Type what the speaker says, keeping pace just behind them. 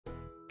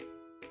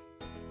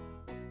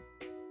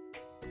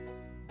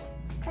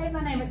Hey,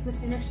 my name is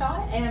Ms.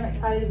 Hendershot, and I'm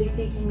excited to be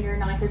teaching your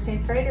 9th or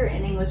 10th grader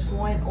in English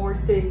 1 or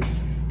 2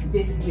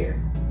 this year.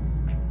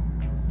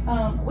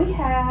 We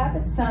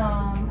have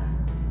some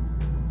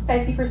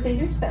safety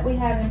procedures that we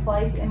have in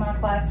place in my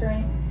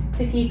classroom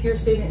to keep your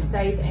students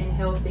safe and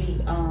healthy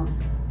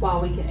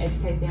while we can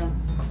educate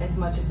them as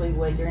much as we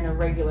would during a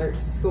regular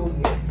school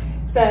year.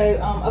 So,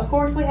 of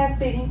course, we have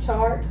seating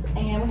charts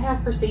and we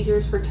have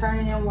procedures for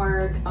turning in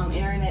work,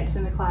 entering next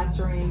in the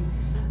classroom,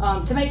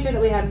 to make sure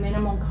that we have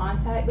minimal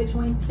contact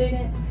between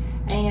students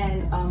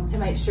and to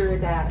make sure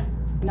that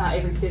not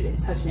every student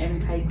is touching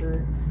every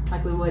paper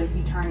like we would if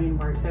you turn in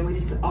work. So we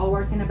just put all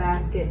work in a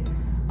basket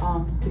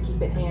to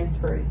keep it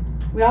hands-free.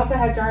 We also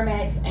have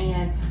Germ-X,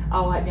 and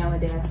I'll wipe down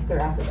the desk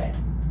throughout the day.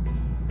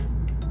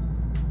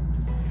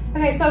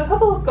 Okay, so a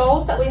couple of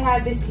goals that we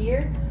have this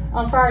year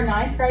for our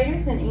 9th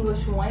graders in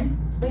English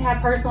 1. We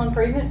have personal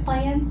improvement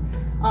plans,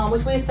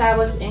 which we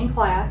established in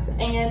class,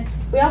 and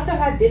we also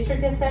have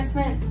district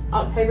assessments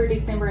October,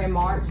 December, and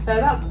March. So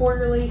about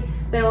quarterly,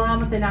 they align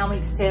with the 9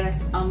 weeks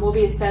test. We'll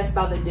be assessed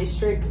by the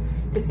district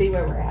to see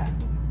where we're at.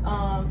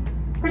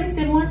 Pretty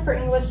similar for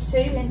English 2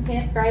 in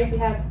 10th grade. We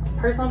have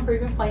personal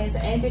improvement plans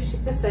and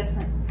district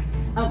assessments.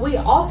 We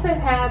also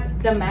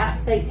have the MAP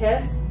state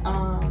test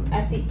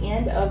at the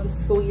end of the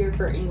school year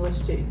for English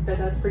 2. So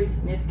that's pretty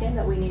significant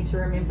that we need to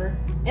remember.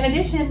 In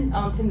addition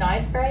to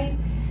 9th grade,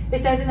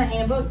 it says in the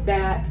handbook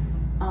that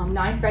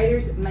 9th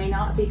graders may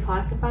not be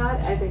classified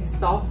as a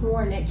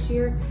sophomore next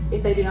year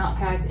if they do not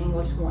pass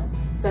English 1.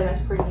 So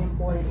that's pretty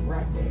important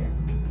right there.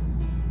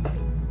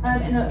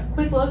 And a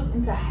quick look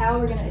into how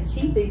we're going to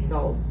achieve these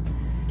goals.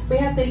 We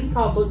have things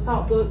called Book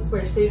Talk books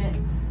where students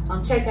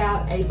check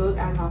out a book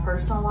out of my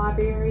personal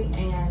library,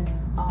 and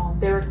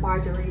they're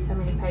required to read so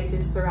many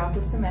pages throughout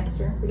the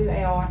semester. We do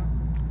AR.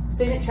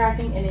 Student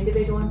tracking and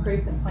individual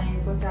improvement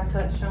plans, which I've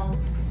touched on.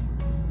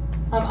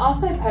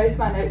 Also post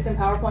my notes and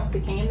PowerPoints to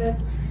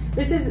Canvas.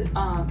 This is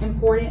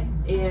important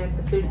if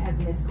a student has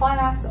missed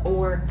class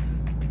or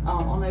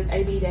on those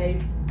AB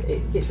days,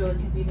 it gets really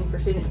confusing for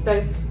students.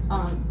 So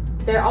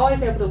they're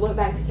always able to look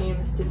back to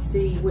Canvas to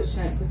see which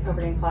notes we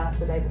covered in class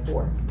the day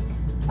before.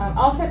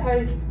 Also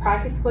post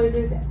practice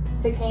quizzes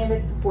to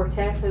Canvas before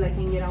tests so they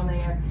can get on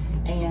there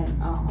and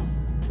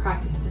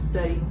practice to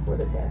study before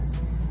the test.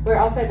 We're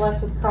also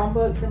blessed with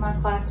Chromebooks in my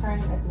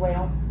classroom as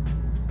well.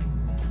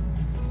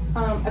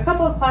 A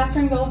couple of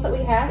classroom goals that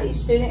we have: each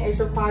student is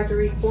required to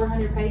read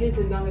 400 pages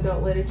of young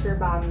adult literature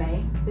by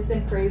May. This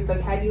improves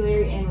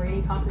vocabulary and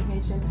reading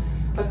comprehension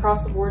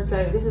across the board,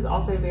 so this is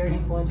also very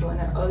influential in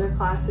our other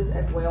classes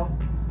as well.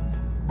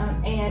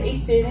 And each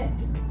student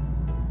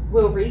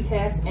will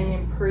retest and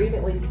improve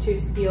at least 2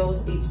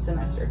 skills each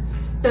semester.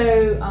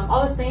 So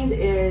all this means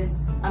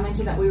is, I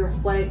mentioned that we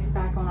reflect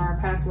back on our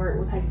past work.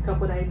 We'll take a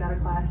couple of days out of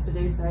class to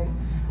do so.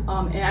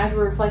 And as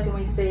we're reflecting,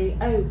 we see,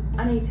 oh,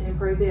 I need to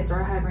improve this,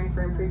 or I have room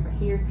for improvement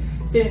here.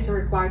 Students are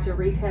required to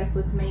retest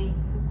with me,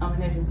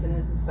 and there's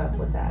incentives and stuff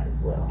with that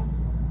as well.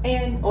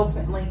 And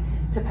ultimately,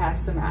 to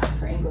pass the MAP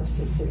for English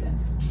 2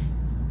 students.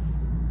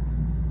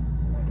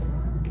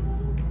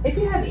 If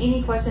you have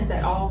any questions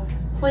at all,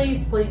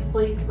 please, please,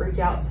 please reach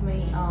out to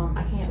me.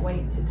 I can't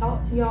wait to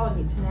talk to y'all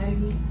and get to know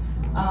you.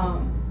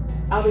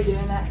 I'll be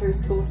doing that through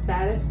school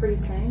status pretty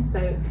soon,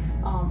 so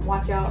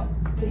watch out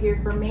to hear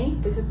from me.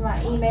 This is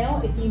my email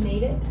if you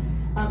need it.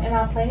 And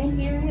my planning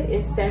period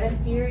is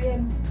 7th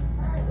period.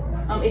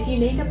 If you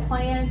need to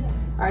plan,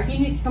 or if you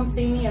need to come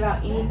see me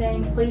about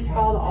anything, please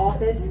call the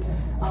office.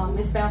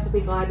 Ms. Bounce will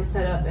be glad to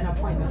set up an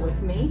appointment with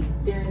me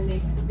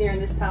during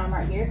this time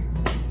right here.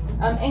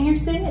 And your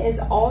student is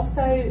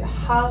also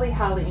highly,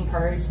 highly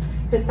encouraged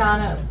to sign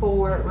up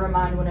for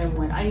Remind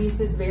 101. I use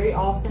this very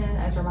often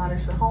as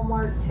reminders for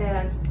homework,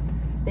 tests,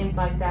 things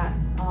like that.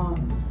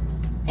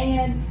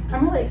 And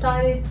I'm really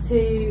excited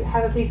to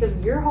have a piece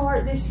of your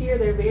heart this year.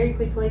 They're very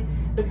quickly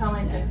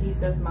becoming a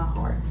piece of my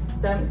heart.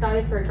 So I'm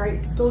excited for a great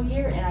school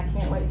year, and I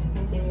can't wait to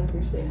continue with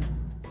your students.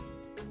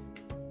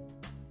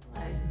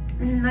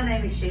 My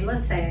name is Sheila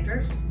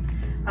Sanders.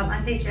 I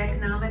teach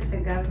economics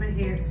and government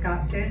here at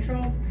Scott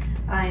Central.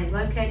 I am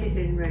located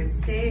in room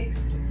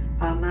 6.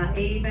 My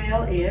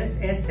email is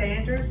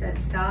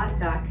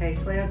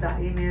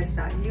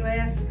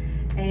ssanders@scott.k12.ms.us,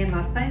 and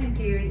my planning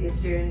period is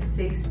during the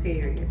 6th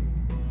period.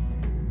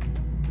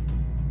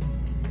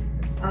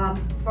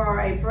 For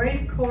a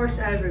brief course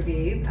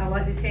overview, I'd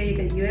like to tell you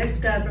that U.S.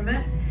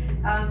 government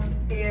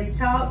is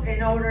taught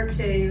in order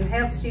to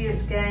help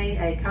students gain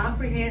a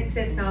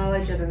comprehensive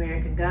knowledge of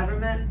American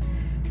government.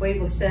 We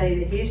will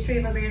study the history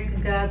of American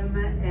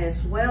government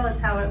as well as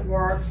how it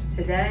works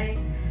today.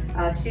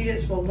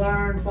 Students will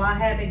learn why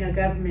having a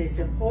government is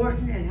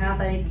important and how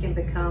they can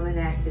become an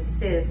active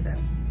citizen.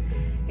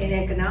 In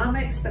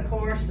economics, the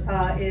course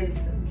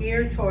is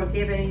geared toward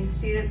giving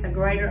students a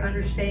greater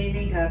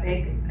understanding of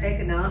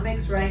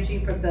economics,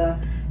 ranging from the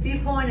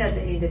viewpoint of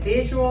the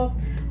individual,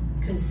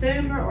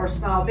 consumer, or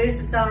small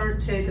business owner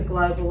to the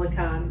global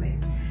economy.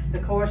 The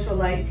course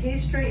relates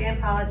history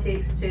and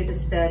politics to the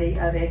study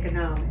of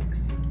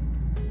economics.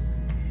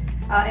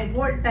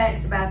 Important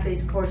facts about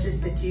these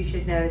courses that you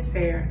should know as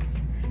parents.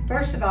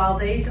 First of all,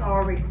 these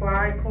are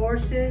required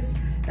courses.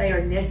 They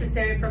are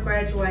necessary for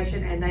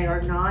graduation and they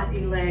are not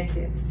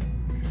electives.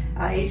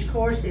 Each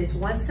course is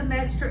 1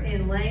 semester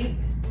in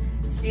length.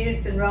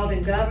 Students enrolled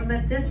in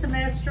government this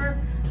semester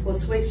will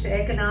switch to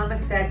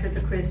economics after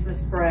the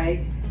Christmas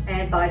break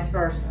and vice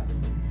versa.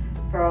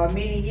 For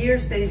many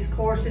years, these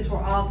courses were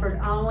offered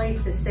only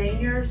to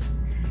seniors.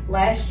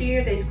 Last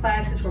year, these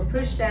classes were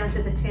pushed down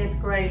to the 10th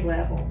grade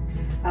level.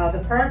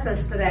 The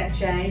purpose for that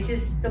change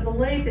is the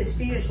belief that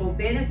students will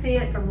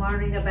benefit from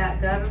learning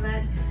about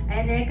government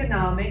and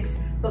economics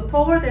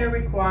before they're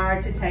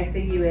required to take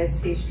the U.S.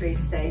 History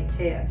State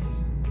Test.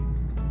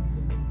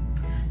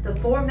 The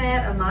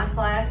format of my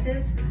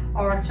classes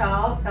are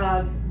taught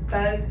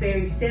both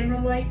very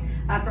similarly.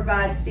 I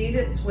provide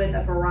students with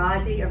a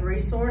variety of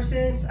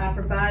resources. I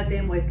provide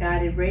them with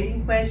guided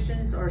reading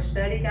questions or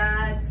study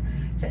guides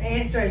to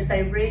answer as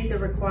they read the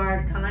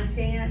required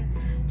content,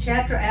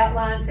 chapter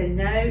outlines and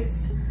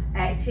notes,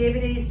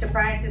 activities to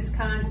practice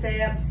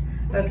concepts,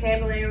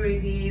 vocabulary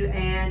review,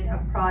 and a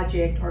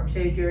project or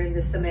two during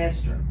the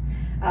semester.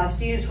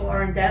 Students will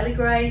earn daily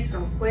grades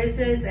from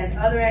quizzes and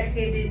other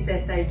activities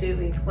that they do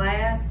in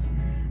class.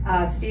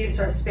 Students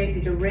are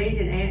expected to read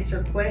and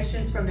answer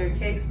questions from their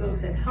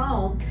textbooks at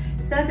home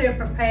so they're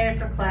prepared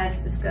for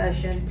class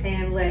discussion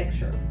and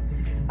lecture.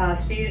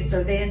 Students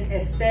are then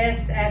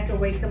assessed after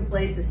we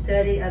complete the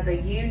study of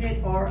a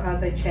unit or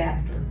of a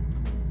chapter.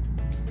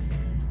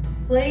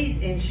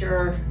 Please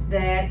ensure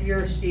that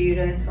your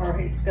students are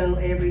at school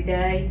every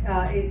day,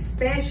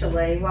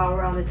 especially while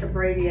we're on this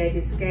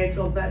abbreviated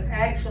schedule, but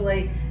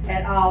actually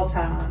at all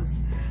times.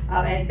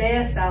 At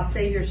best, I'll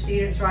see your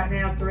students right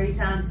now 3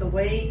 times a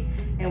week,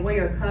 and we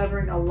are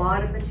covering a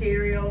lot of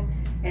material.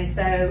 And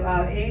so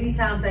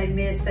anytime they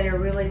miss, they are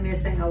really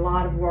missing a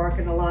lot of work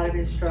and a lot of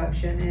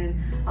instruction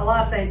and a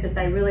lot of things that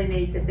they really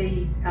need to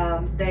be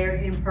there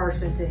in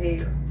person to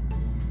hear.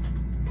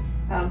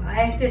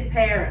 Active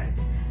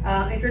Parent.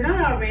 If you're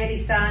not already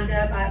signed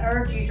up, I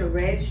urge you to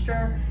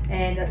register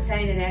and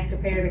obtain an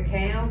Active Parent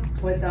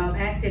account. With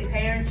Active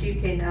Parent, you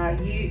can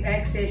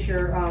access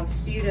your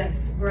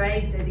students'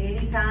 grades at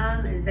any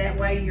time, and that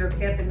way you're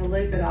kept in the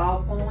loop at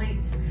all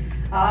points.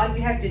 All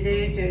you have to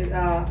do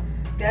to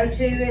go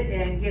to it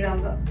and get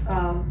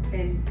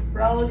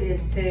enrolled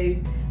is to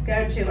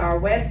go to our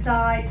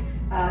website,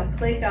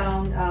 click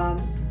on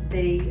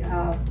the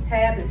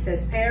tab that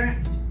says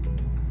Parents,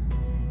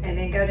 and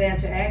then go down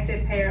to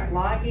Active Parent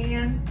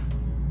Login,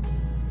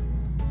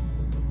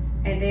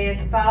 and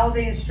then follow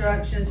the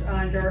instructions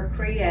under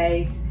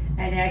Create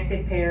an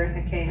Active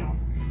Parent Account.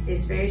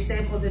 It's very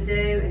simple to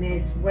do, and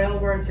it's well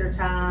worth your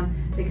time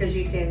because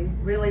you can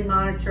really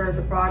monitor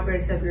the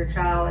progress of your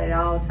child at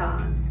all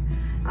times.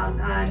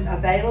 I'm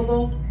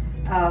available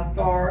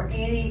for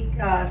any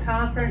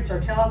conference or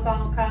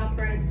telephone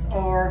conference,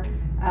 or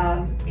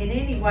in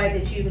any way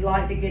that you would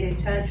like to get in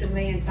touch with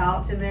me and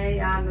talk to me.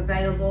 I'm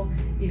available.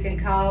 You can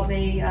call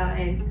me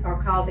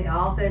or call the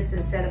office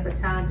and set up a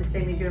time to see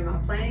me during my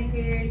planning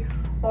period,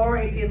 or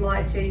if you'd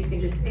like to, you can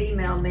just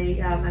email me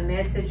a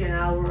message and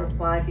I will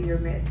reply to your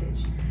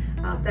message.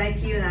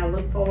 Thank you, and I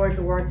look forward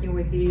to working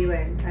with you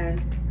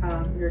and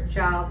your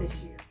child this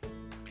year.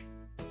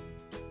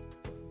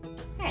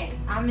 Hey,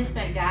 I'm Miss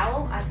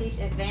McDowell. I teach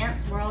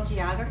Advanced World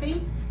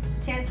Geography,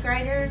 10th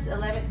graders,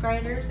 11th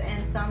graders,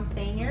 and some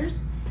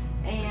seniors.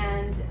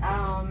 And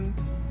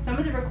some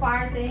of the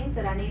required things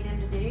that I need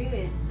them to do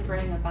is to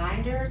bring a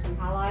binder, some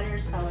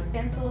highlighters, colored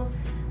pencils.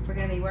 We're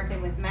going to be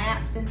working with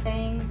maps and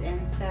things,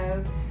 and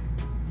so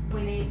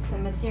we need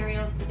some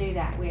materials to do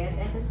that with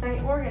and to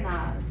stay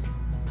organized.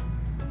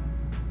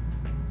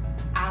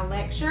 I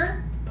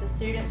lecture. The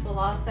students will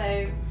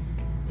also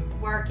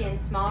work in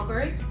small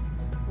groups.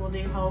 We'll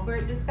do whole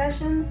group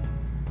discussions.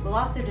 We'll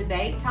also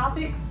debate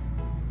topics.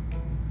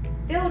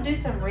 They'll do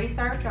some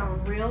research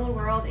on real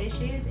world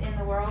issues in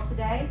the world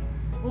today.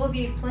 We'll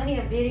view plenty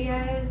of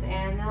videos,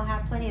 and they'll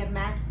have plenty of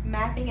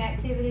mapping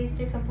activities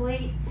to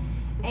complete.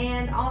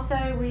 And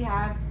also we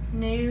have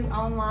new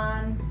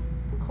online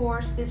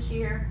course this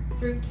year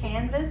through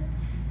Canvas.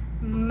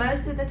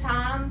 Most of the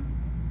time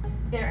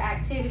their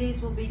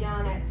activities will be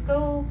done at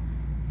school.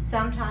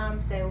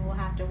 Sometimes they will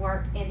have to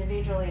work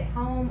individually at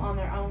home on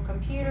their own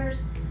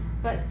computers,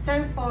 but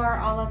so far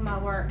all of my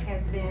work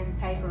has been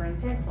paper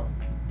and pencil.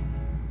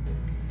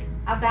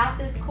 About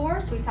this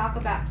course, we talk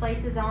about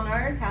places on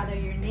Earth, how they're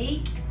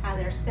unique, how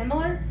they're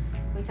similar.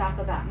 We talk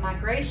about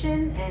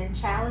migration and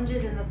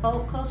challenges in the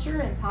folk culture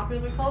and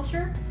popular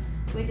culture.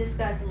 We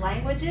discuss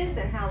languages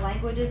and how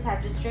languages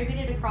have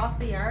distributed across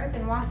the earth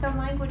and why some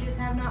languages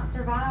have not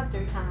survived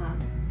through time.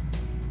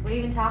 We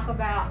even talk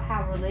about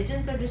how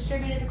religions are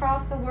distributed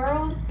across the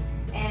world,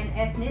 and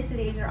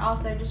ethnicities are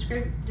also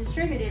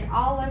distributed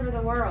all over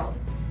the world.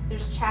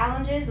 There's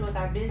challenges with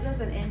our business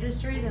and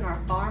industries and our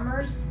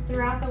farmers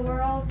throughout the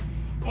world.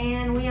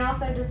 And we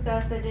also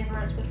discuss the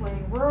difference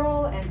between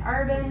rural and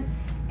urban,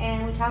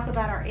 and we talk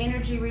about our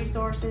energy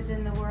resources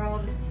in the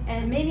world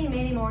and many,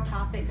 many more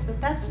topics.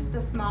 But that's just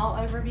a small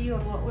overview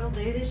of what we'll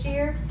do this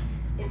year.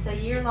 It's a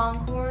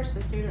year-long course.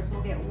 The students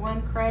will get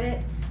 1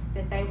 credit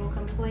that they will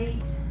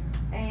complete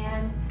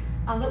and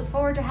I look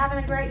forward to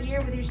having a great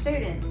year with your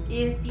students.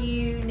 If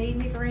you need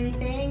me for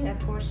anything, of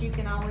course, you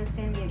can always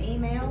send me an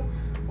email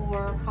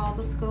or call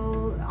the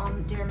school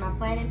during my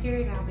planning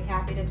period, and I'll be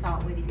happy to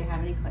talk with you if you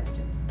have any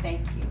questions.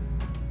 Thank you.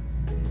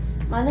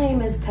 My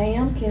name is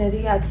Pam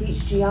Kennedy. I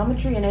teach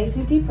geometry and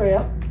ACT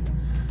prep.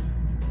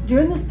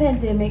 During this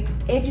pandemic,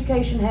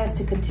 education has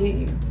to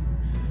continue.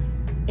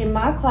 In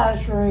my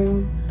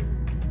classroom,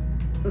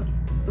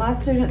 my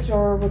students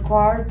are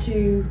required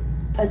to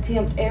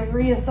attempt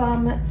every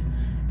assignment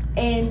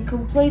and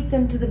complete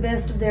them to the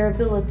best of their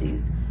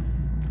abilities.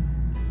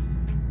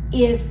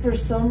 If for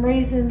some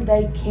reason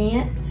they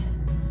can't,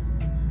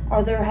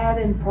 or they're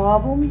having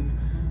problems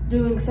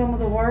doing some of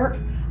the work,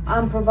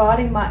 I'm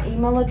providing my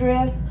email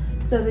address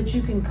so that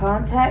you can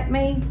contact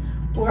me.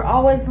 We're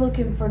always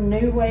looking for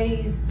new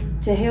ways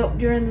to help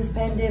during this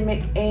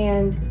pandemic,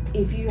 and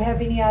if you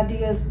have any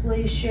ideas,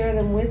 please share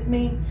them with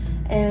me,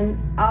 and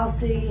I'll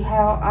see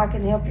how I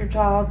can help your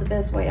child the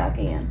best way I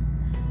can.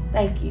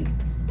 Thank you.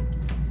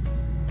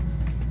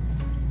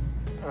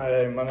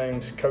 Hi, my name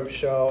is Coach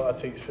Shaw. I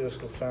teach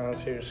physical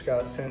science here at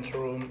Scott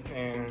Central,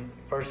 and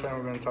first thing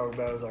we're going to talk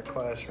about is our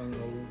classroom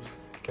rules.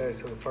 Okay,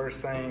 so the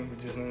first thing,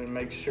 we just need to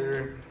make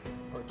sure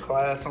we're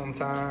class on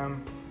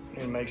time. We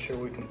need to make sure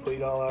we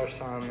complete all our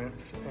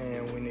assignments,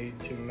 and we need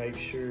to make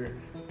sure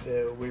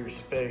that we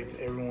respect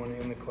everyone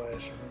in the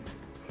classroom.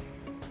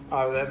 All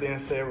right, with that being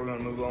said, we're going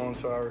to move on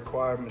to our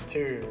required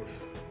materials.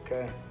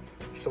 Okay,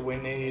 so we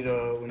need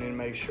to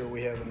make sure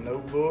we have a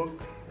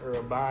notebook or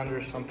a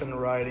binder, something to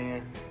write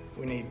in.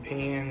 We need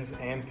pens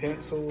and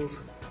pencils,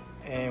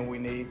 and we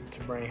need to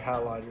bring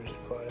highlighters to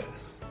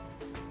class.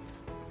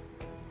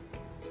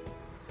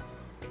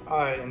 All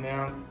right, and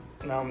now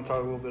I'm gonna talk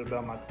a little bit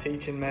about my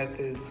teaching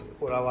methods.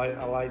 What I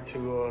like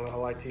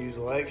to use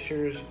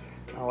lectures.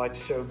 I like to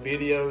show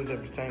videos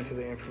that pertain to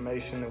the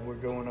information that we're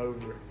going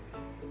over.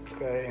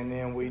 Okay, and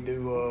then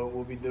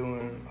we'll be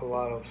doing a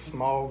lot of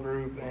small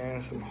group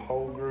and some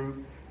whole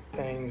group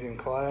things in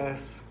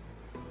class.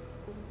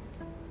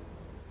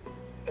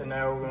 And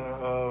now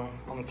I'm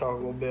gonna talk a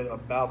little bit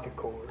about the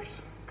course.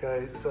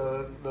 Okay,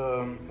 so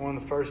one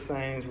of the first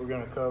things we're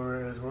gonna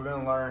cover is we're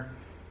gonna learn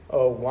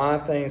why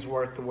things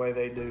work the way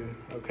they do.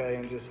 Okay,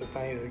 and just the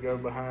things that go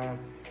behind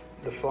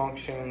the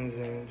functions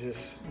and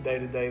just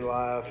day-to-day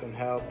life and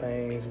how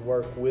things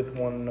work with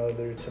one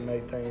another to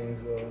make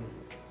things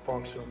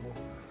functional.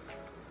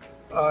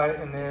 All right,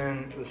 and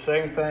then the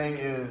second thing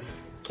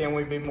is, can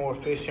we be more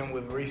efficient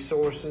with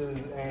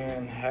resources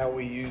and how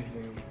we use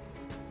them?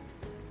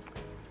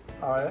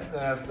 All right,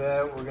 then after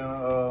that, we're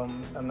gonna,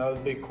 another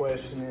big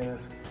question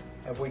is,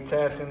 have we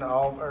tapped into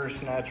all of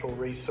Earth's natural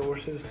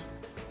resources?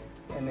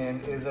 And then,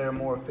 is there a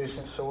more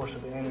efficient source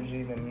of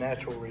energy than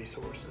natural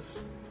resources?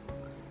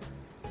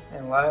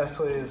 And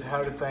lastly is,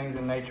 how do things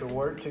in nature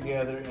work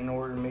together in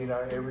order to meet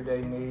our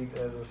everyday needs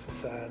as a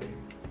society?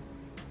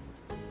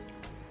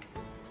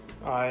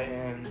 All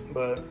right,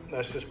 but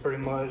that's just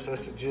pretty much,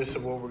 that's the gist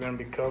of what we're gonna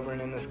be covering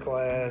in this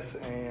class,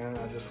 and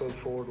I just look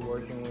forward to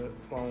working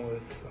along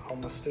with all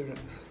my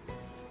students.